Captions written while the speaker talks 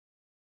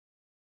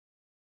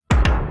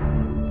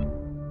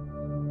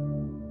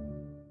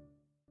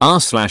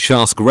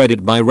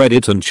r/AskReddit by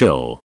Reddit and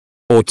chill.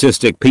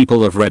 Autistic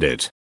people of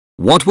Reddit.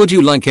 What would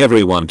you like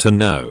everyone to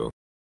know?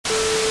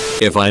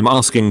 If I'm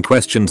asking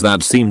questions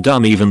that seem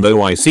dumb even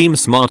though I seem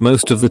smart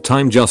most of the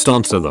time, just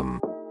answer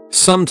them.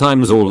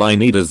 Sometimes all I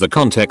need is the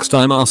context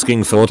I'm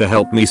asking for to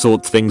help me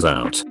sort things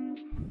out.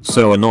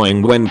 So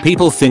annoying when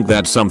people think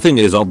that something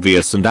is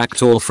obvious and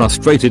act all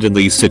frustrated in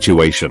these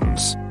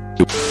situations.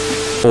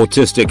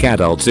 Autistic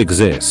adults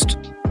exist.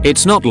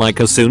 It's not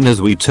like as soon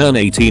as we turn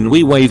 18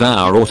 we wave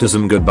our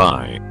autism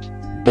goodbye.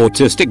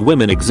 Autistic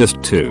women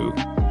exist too.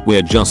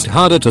 We're just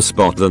harder to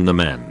spot than the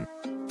men.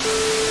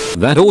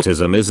 That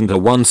autism isn't a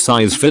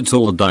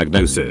one-size-fits-all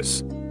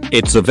diagnosis.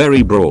 It's a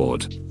very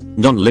broad,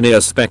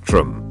 non-linear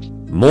spectrum.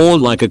 More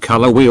like a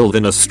color wheel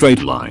than a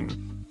straight line.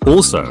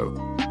 Also,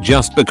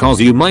 just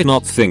because you might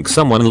not think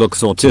someone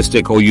looks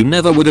autistic or you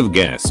never would have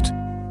guessed,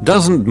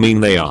 doesn't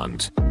mean they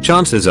aren't.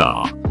 Chances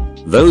are,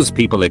 those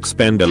people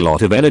expend a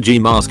lot of energy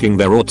masking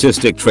their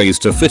autistic traits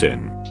to fit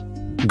in.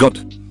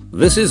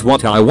 This is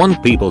what I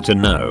want people to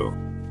know.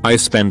 I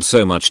spend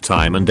so much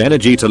time and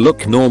energy to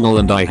look normal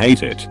and I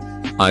hate it.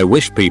 I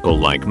wish people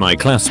like my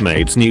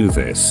classmates knew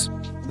this.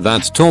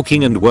 That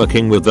talking and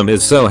working with them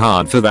is so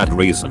hard for that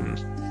reason.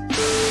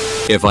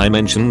 If I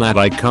mention that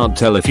I can't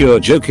tell if you're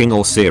joking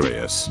or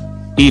serious,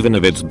 even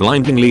if it's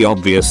blindingly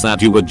obvious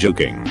that you were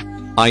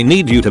joking, I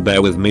need you to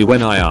bear with me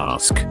when I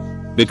ask.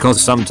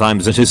 Because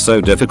sometimes it is so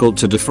difficult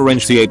to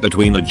differentiate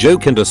between a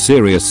joke and a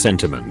serious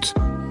sentiment.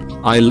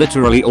 I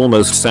literally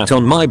almost sat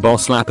on my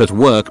boss' lap at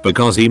work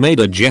because he made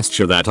a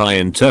gesture that I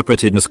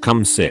interpreted as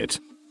 "come sit."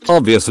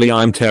 Obviously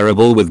I'm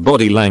terrible with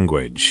body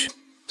language.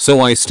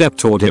 So I stepped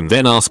toward him,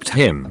 then asked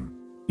him,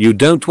 "You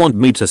don't want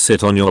me to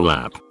sit on your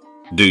lap,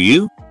 do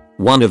you?"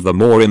 One of the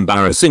more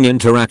embarrassing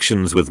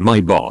interactions with my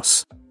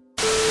boss.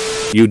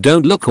 "You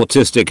don't look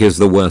autistic" is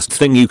the worst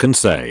thing you can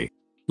say.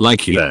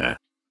 Like, yeah,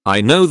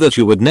 I know that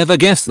you would never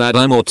guess that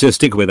I'm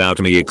autistic without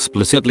me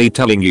explicitly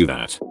telling you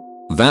that.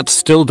 That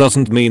still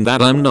doesn't mean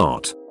that I'm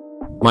not.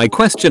 My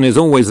question is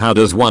always, how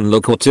does one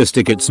look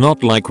autistic? It's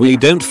not like we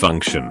don't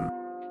function.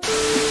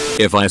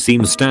 If I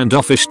seem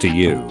standoffish to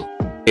you,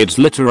 it's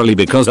literally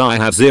because I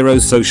have zero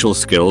social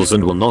skills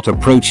and will not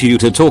approach you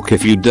to talk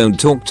if you don't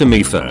talk to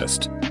me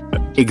first.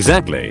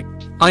 Exactly.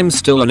 I'm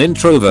still an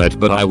introvert,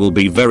 but I will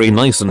be very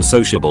nice and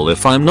sociable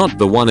if I'm not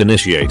the one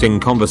initiating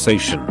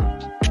conversation.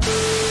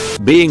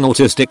 Being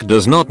autistic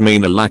does not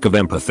mean a lack of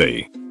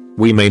empathy.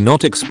 We may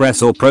not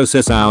express or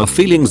process our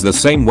feelings the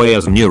same way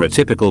as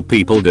neurotypical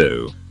people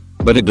do.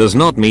 But it does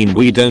not mean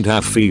we don't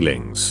have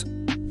feelings.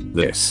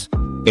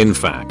 In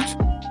fact,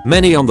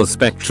 many on the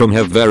spectrum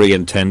have very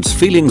intense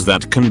feelings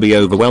that can be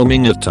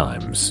overwhelming at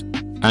times.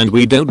 And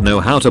we don't know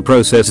how to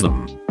process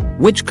them,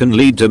 which can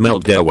lead to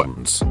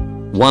meltdowns.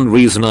 One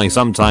reason I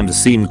sometimes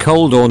seem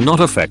cold or not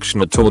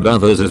affectionate toward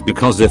others is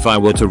because if I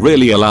were to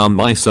really allow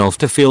myself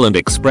to feel and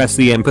express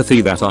the empathy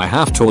that I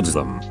have towards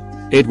them,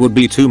 it would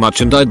be too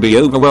much and I'd be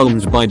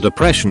overwhelmed by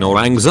depression or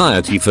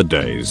anxiety for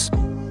days.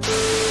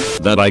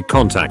 That eye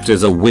contact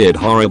is a weird,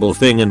 horrible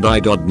thing and I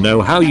don't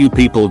know how you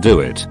people do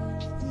it.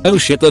 Oh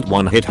shit, that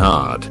one hit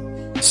hard.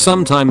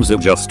 Sometimes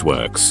it just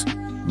works.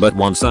 But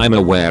once I'm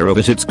aware of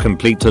it, it's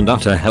complete and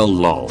utter hell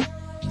lol.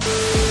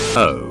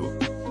 Oh.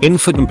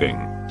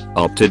 Infodumping.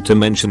 Opted to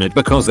mention it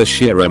because the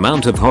sheer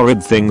amount of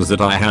horrid things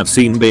that I have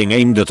seen being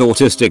aimed at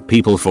autistic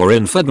people for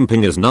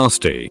infodumping is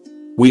nasty.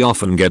 We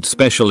often get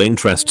special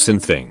interests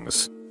in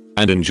things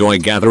and enjoy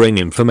gathering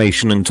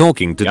information and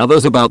talking to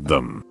others about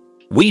them.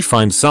 We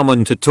find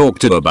someone to talk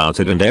to about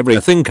it and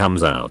everything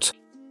comes out.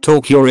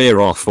 Talk your ear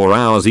off for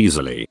hours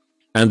easily.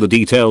 And the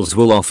details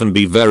will often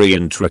be very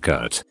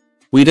intricate.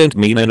 We don't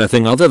mean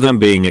anything other than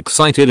being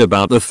excited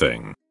about the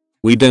thing.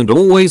 We don't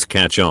always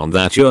catch on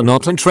that you're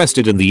not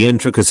interested in the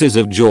intricacies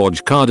of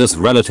George Carter's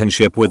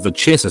relationship with the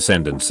Chiss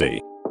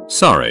ascendancy.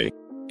 Sorry.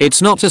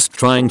 It's not just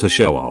trying to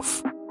show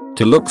off,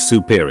 to look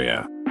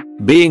superior,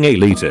 being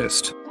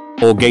elitist,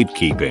 or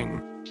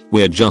gatekeeping.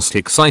 We're just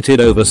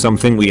excited over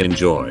something we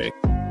enjoy.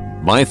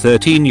 My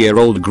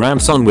 13-year-old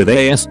grandson with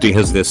ASD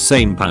has this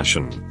same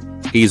passion.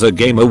 He's a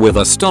gamer with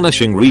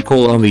astonishing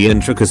recall on the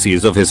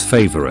intricacies of his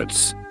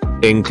favorites,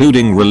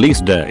 including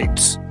release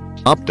dates,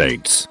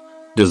 updates,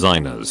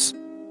 designers,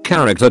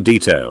 character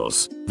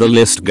details, the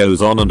list goes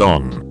on and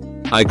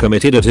on. I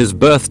committed at his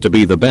birth to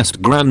be the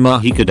best grandma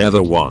he could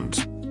ever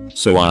want.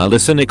 So I'll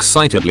listen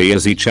excitedly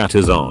as he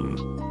chatters on.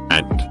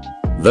 And,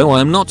 though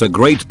I'm not a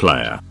great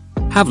player,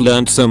 have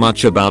learned so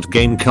much about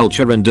game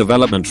culture and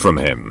development from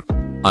him.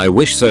 I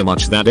wish so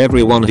much that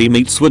everyone he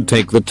meets would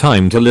take the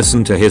time to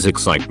listen to his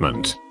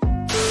excitement.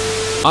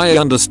 I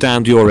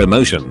understand your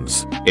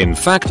emotions. In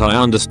fact, I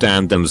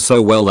understand them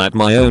so well that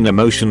my own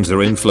emotions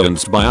are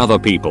influenced by other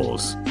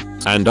people's.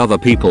 And other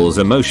people's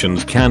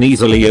emotions can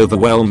easily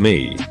overwhelm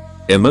me.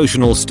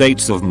 Emotional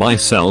states of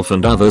myself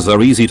and others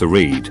are easy to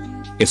read,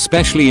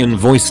 especially in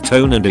voice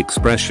tone and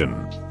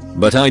expression.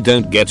 But I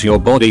don't get your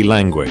body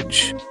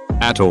language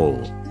at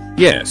all.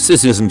 Yes,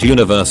 this isn't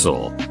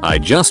universal. I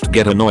just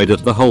get annoyed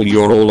at the whole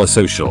 "you're all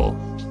asocial,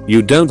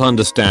 you don't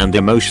understand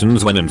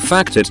emotions" when in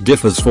fact it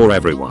differs for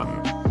everyone.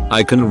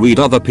 I can read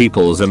other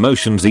people's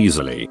emotions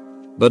easily,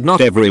 but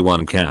not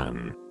everyone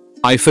can.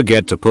 I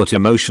forget to put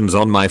emotions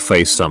on my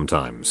face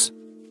sometimes.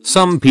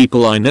 Some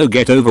people I know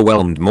get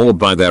overwhelmed more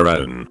by their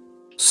own.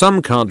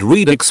 Some can't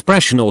read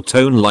expression or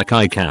tone like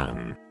I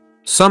can.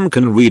 Some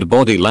can read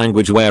body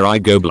language where I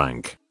go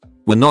blank.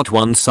 We're not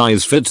one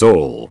size fits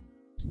all.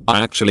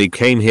 I actually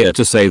came here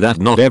to say that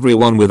not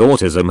everyone with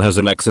autism has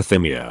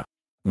alexithymia,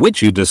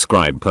 which you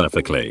describe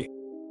perfectly.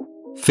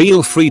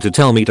 Feel free to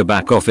tell me to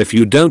back off if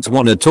you don't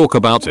want to talk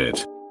about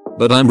it.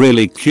 But I'm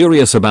really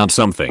curious about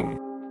something.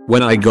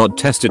 When I got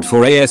tested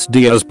for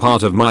ASD as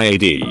part of my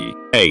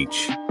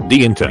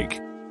ADHD intake,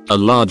 a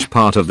large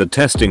part of the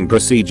testing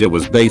procedure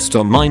was based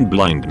on mind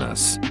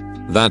blindness.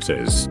 That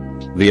is,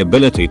 the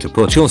ability to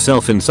put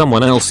yourself in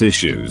someone else's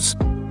shoes.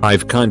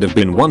 I've kind of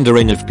been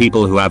wondering if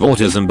people who have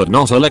autism but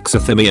not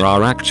alexithymia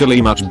are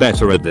actually much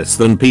better at this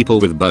than people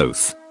with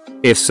both.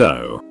 If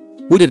so,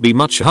 would it be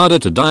much harder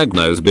to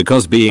diagnose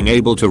because being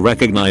able to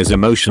recognize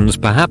emotions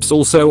perhaps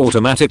also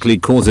automatically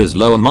causes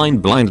lower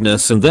mind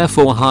blindness and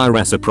therefore higher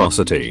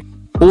reciprocity?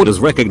 Or does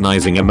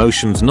recognizing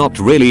emotions not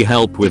really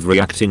help with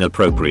reacting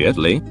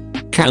appropriately?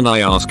 Can I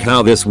ask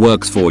how this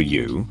works for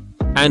you?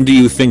 And do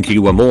you think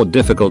you were more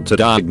difficult to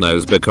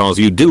diagnose because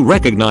you do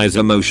recognize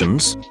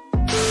emotions?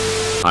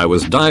 I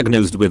was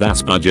diagnosed with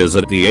Asperger's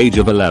at the age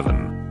of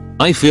 11.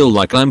 I feel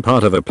like I'm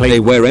part of a play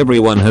where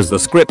everyone has the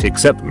script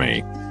except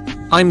me.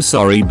 I'm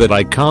sorry, but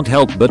I can't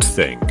help but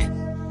think,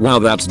 wow,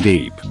 that's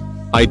deep.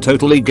 I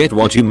totally get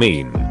what you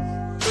mean.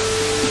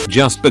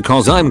 Just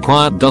because I'm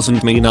quiet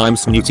doesn't mean I'm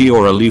snooty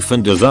or aloof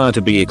and desire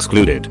to be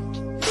excluded.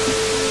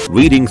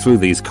 Reading through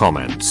these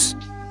comments,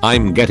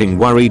 I'm getting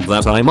worried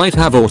that I might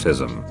have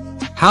autism.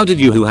 How did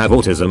you who have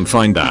autism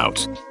find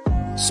out?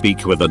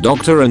 Speak with a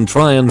doctor and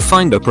try and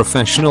find a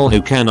professional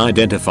who can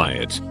identify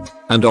it.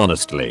 And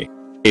honestly,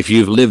 if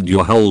you've lived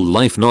your whole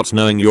life not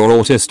knowing you're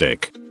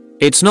autistic,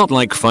 it's not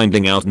like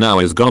finding out now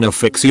is gonna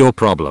fix your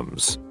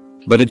problems,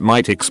 but it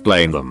might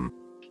explain them.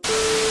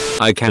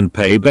 I can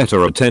pay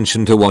better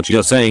attention to what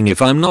you're saying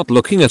if I'm not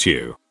looking at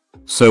you.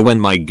 So when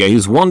my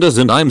gaze wanders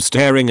and I'm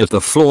staring at the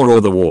floor or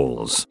the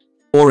walls,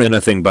 or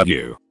anything but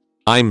you,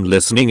 I'm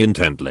listening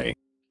intently.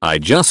 I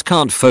just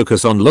can't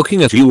focus on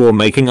looking at you or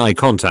making eye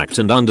contact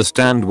and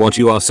understand what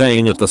you are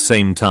saying at the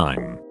same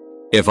time.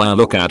 If I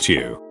look at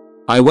you,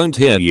 I won't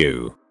hear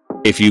you.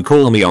 If you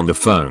call me on the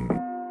phone,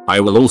 I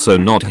will also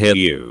not hear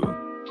you.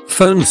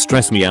 Phones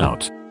stress me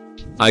out.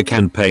 I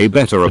can pay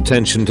better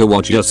attention to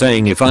what you're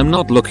saying if I'm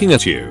not looking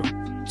at you.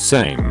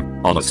 Same,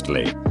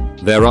 honestly.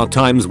 There are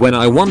times when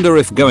I wonder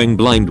if going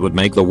blind would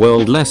make the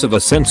world less of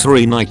a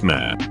sensory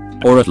nightmare.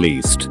 Or at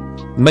least,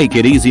 make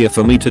it easier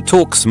for me to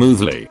talk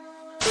smoothly.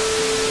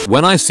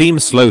 When I seem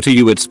slow to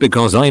you, it's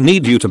because I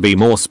need you to be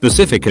more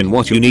specific in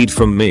what you need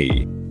from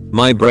me.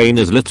 My brain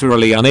is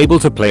literally unable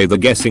to play the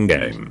guessing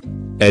game.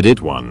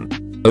 Edit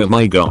 1. Oh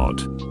my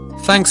god.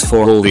 Thanks for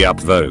all the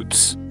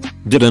upvotes.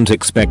 Didn't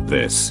expect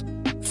this.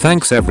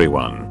 Thanks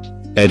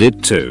everyone.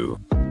 Edit 2.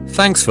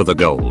 Thanks for the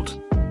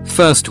gold.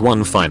 First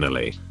one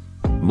finally.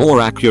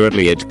 More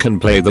accurately, it can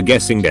play the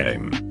guessing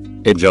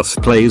game. It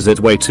just plays it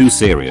way too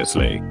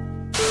seriously.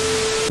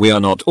 We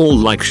are not all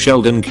like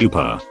Sheldon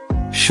Cooper,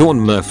 Sean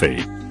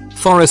Murphy,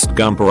 Forrest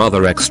Gump or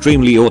other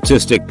extremely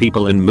autistic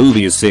people in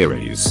movies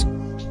series.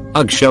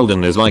 Ugh,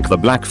 Sheldon is like the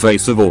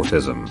blackface of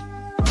autism.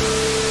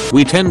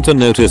 We tend to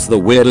notice the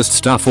weirdest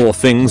stuff or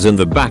things in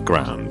the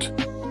background.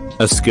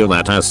 A skill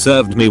that has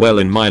served me well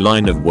in my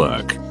line of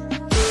work.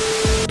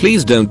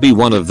 Please don't be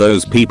one of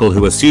those people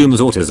who assumes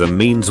autism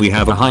means we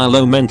have a high or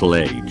low mental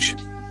age.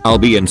 I'll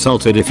be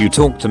insulted if you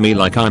talk to me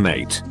like I'm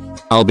 8.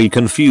 I'll be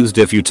confused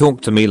if you talk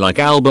to me like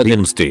Albert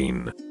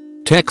Einstein.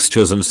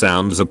 Textures and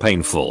sounds are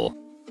painful.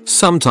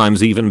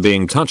 Sometimes even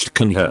being touched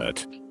can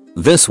hurt.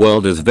 This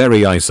world is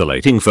very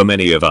isolating for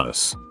many of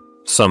us.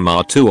 Some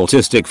are too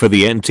autistic for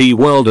the NT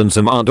world and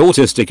some aren't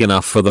autistic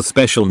enough for the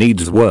special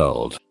needs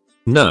world.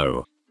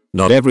 No.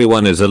 Not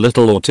everyone is a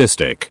little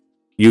autistic.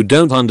 You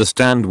don't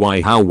understand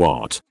why, how,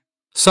 what.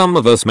 Some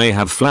of us may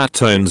have flat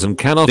tones and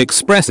cannot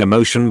express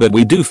emotion, but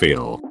we do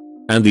feel.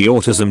 And the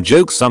autism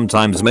jokes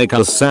sometimes make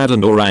us sad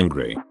and or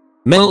angry.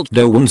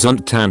 Meltdowns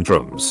and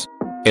tantrums.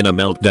 In a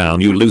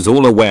meltdown you lose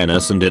all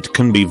awareness and it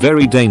can be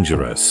very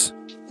dangerous.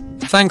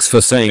 Thanks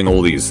for saying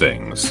all these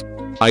things.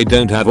 I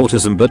don't have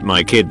autism but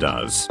my kid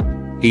does.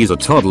 He's a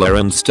toddler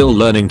and still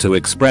learning to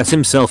express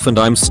himself, and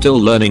I'm still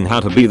learning how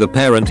to be the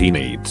parent he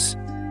needs.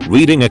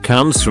 Reading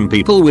accounts from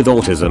people with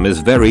autism is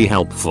very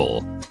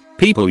helpful.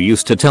 People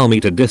used to tell me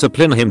to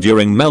discipline him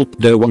during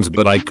meltdowns,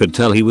 but I could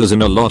tell he was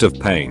in a lot of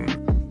pain.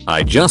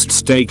 I just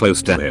stay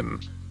close to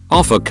him.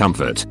 Offer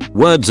comfort,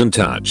 words and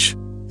touch.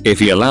 If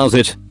he allows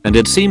it, and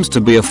it seems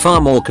to be a far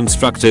more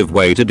constructive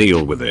way to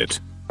deal with it.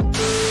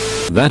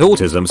 That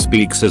Autism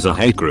Speaks is a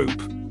hate group.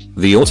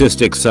 The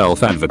Autistic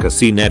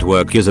Self-Advocacy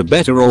Network is a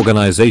better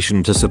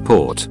organization to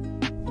support.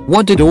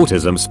 What did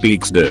Autism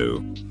Speaks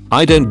do?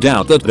 I don't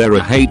doubt that they're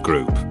a hate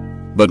group.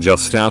 But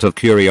just out of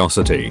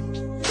curiosity,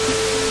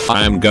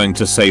 I am going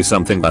to say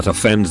something that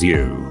offends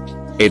you.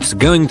 It's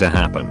going to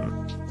happen.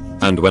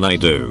 And when I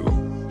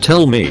do,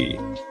 tell me.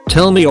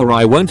 Tell me or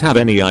I won't have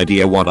any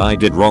idea what I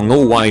did wrong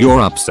or why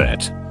you're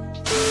upset.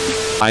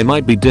 I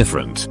might be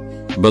different,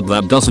 but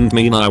that doesn't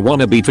mean I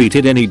wanna be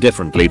treated any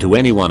differently to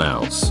anyone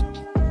else.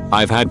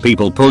 I've had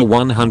people pull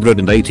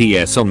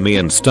 180s on me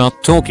and start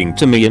talking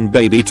to me in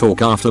baby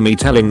talk after me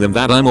telling them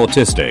that I'm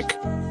autistic.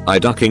 I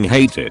fucking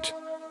hate it.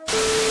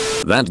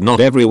 That not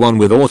everyone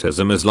with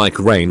autism is like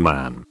Rain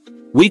Man.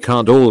 We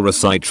can't all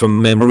recite from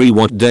memory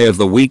what day of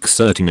the week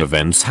certain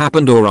events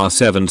happened or our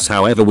sevens.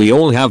 However, we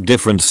all have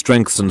different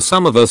strengths and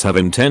some of us have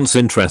intense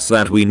interests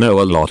that we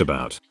know a lot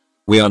about.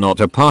 We are not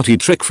a party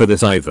trick for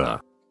this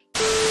either.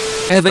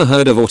 Ever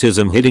heard of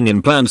autism hiding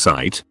in plain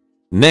sight?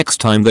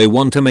 Next time they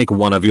want to make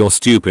one of your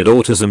stupid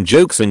autism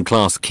jokes in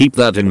class, keep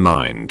that in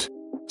mind.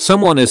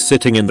 Someone is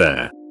sitting in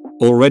there.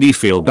 Already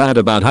feel bad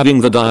about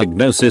having the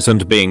diagnosis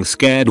and being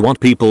scared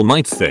what people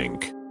might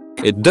think.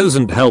 It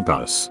doesn't help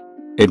us.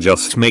 It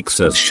just makes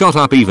us shut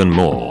up even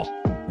more.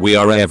 We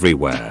are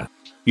everywhere.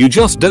 You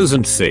just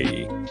doesn't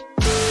see.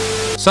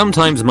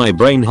 Sometimes my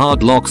brain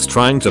hard locks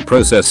trying to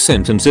process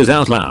sentences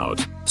out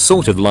loud,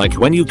 sort of like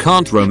when you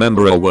can't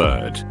remember a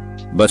word,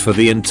 but for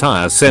the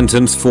entire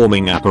sentence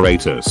forming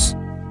apparatus.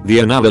 The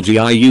analogy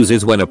I use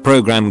is when a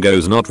program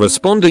goes not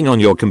responding on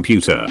your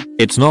computer,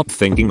 it's not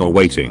thinking or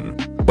waiting.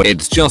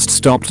 It's just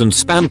stopped and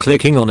spam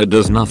clicking on it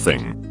does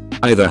nothing.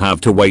 Either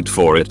have to wait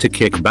for it to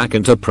kick back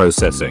into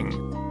processing,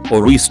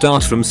 or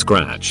restart from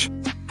scratch.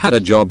 Had a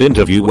job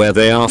interview where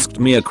they asked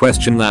me a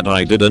question that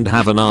I didn't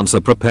have an answer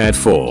prepared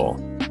for.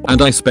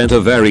 And I spent a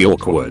very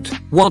awkward,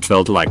 what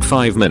felt like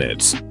 5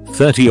 minutes,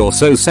 30 or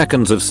so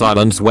seconds of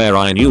silence where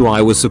I knew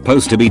I was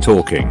supposed to be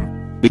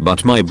talking.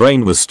 But my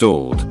brain was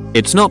stalled.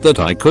 It's not that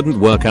I couldn't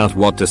work out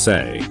what to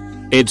say.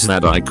 It's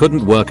that I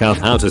couldn't work out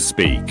how to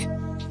speak.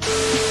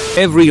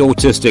 Every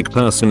autistic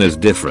person is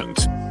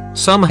different.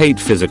 Some hate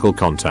physical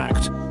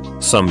contact.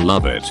 Some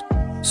love it.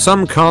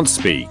 Some can't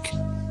speak.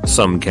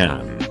 Some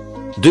can.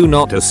 Do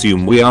not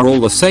assume we are all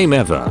the same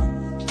ever.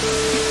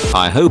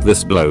 I hope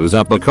this blows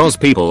up because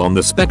people on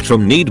the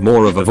spectrum need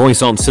more of a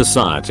voice on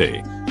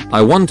society.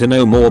 I want to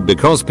know more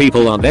because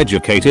people aren't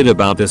educated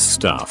about this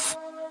stuff.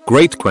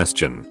 Great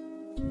question.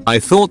 I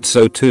thought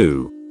so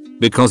too.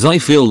 Because I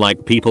feel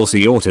like people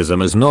see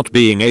autism as not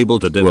being able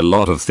to do a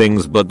lot of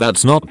things, but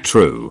that's not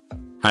true.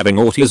 Having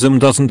autism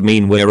doesn't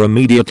mean we're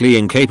immediately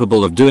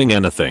incapable of doing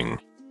anything.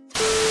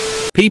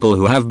 People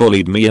who have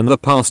bullied me in the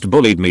past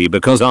bullied me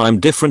because I'm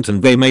different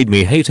and they made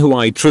me hate who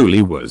I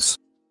truly was.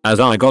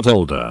 As I got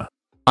older,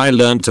 I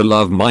learned to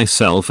love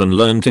myself and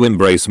learned to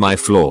embrace my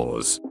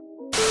flaws.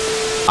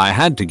 I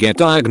had to get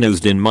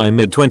diagnosed in my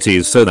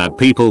mid-20s so that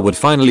people would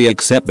finally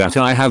accept that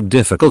I have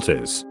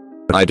difficulties.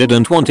 I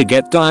didn't want to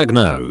get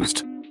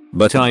diagnosed,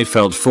 but I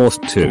felt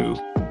forced to.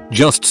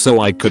 Just so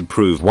I could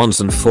prove once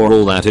and for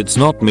all that it's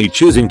not me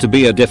choosing to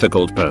be a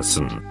difficult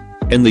person.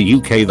 In the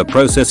UK the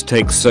process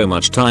takes so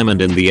much time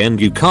and in the end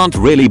you can't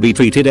really be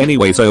treated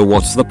anyway, so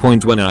what's the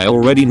point when I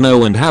already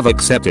know and have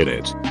accepted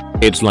it?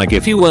 It's like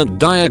if you weren't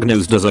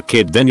diagnosed as a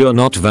kid then you're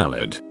not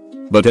valid.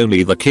 But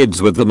only the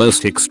kids with the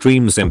most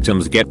extreme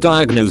symptoms get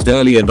diagnosed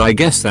early, and I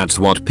guess that's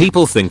what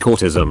people think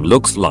autism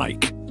looks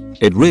like.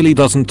 It really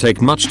doesn't take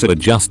much to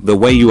adjust the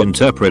way you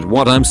interpret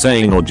what I'm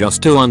saying or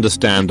just to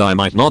understand I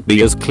might not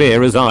be as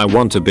clear as I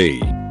want to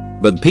be.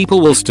 But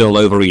people will still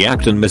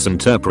overreact and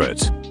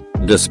misinterpret.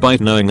 Despite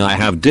knowing I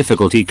have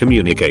difficulty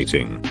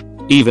communicating.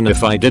 Even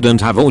if I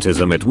didn't have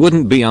autism it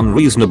wouldn't be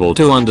unreasonable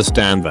to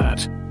understand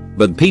that.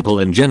 But people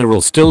in general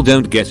still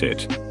don't get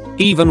it.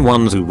 Even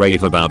ones who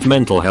rave about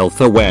mental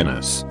health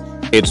awareness.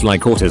 It's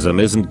like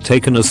autism isn't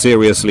taken as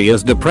seriously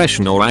as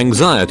depression or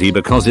anxiety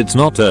because it's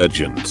not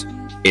urgent.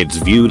 It's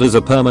viewed as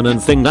a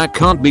permanent thing that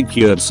can't be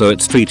cured, so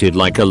it's treated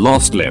like a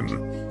lost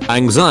limb.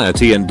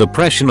 Anxiety and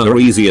depression are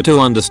easier to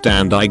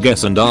understand I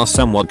guess and are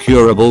somewhat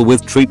curable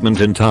with treatment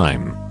in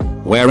time.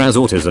 Whereas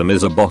autism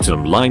is a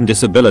bottom line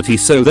disability,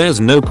 so there's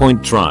no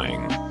point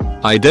trying.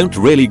 I don't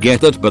really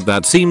get that, but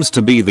that seems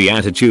to be the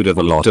attitude of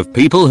a lot of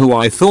people who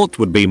I thought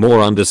would be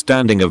more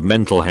understanding of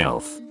mental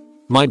health.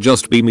 Might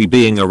just be me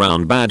being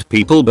around bad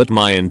people, but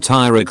my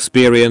entire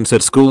experience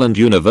at school and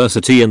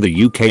university in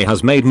the UK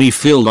has made me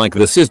feel like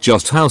this is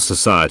just how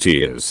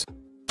society is.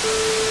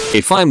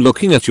 If I'm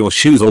looking at your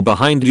shoes or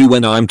behind you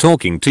when I'm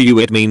talking to you,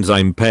 it means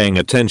I'm paying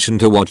attention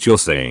to what you're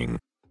saying.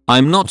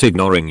 I'm not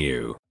ignoring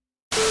you.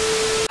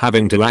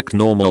 Having to act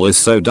normal is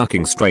so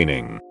ducking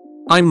straining.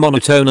 I'm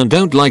monotone and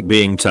don't like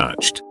being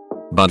touched.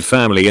 But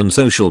family and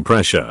social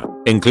pressure,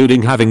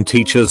 including having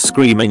teachers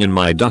screaming in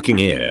my ducking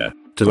ear,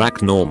 to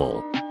act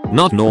normal.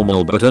 Not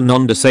normal but a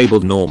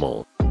non-disabled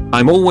normal.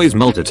 I'm always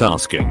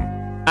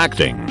multitasking,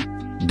 acting,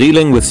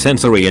 dealing with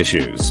sensory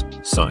issues,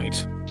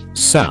 sight,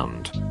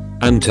 sound,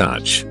 and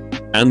touch,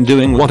 and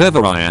doing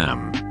whatever I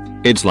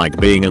am. It's like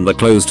being in the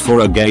closed for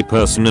a gay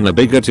person in a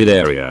bigoted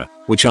area,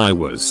 which I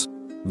was.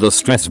 The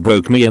stress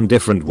broke me in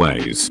different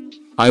ways.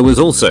 I was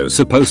also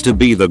supposed to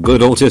be the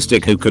good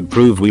autistic who could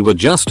prove we were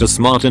just as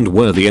smart and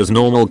worthy as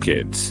normal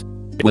kids.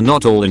 We're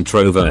not all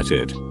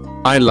introverted.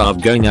 I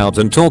love going out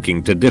and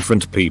talking to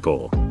different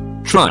people.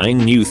 Trying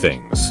new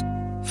things.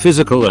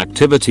 Physical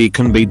activity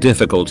can be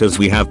difficult as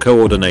we have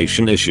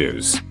coordination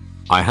issues.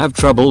 I have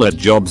trouble at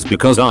jobs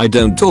because I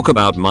don't talk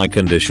about my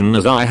condition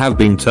as I have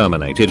been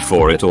terminated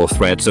for it or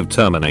threats of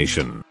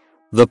termination.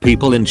 The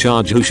people in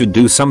charge who should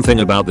do something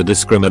about the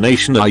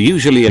discrimination are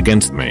usually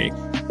against me.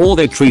 Or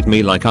they treat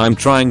me like I'm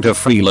trying to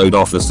freeload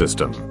off the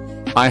system.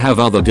 I have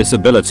other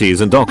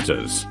disabilities and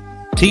doctors,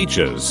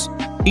 teachers,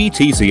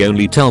 etc.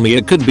 only tell me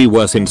it could be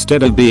worse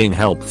instead of being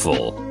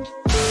helpful.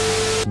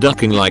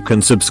 Ducking like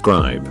and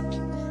subscribe.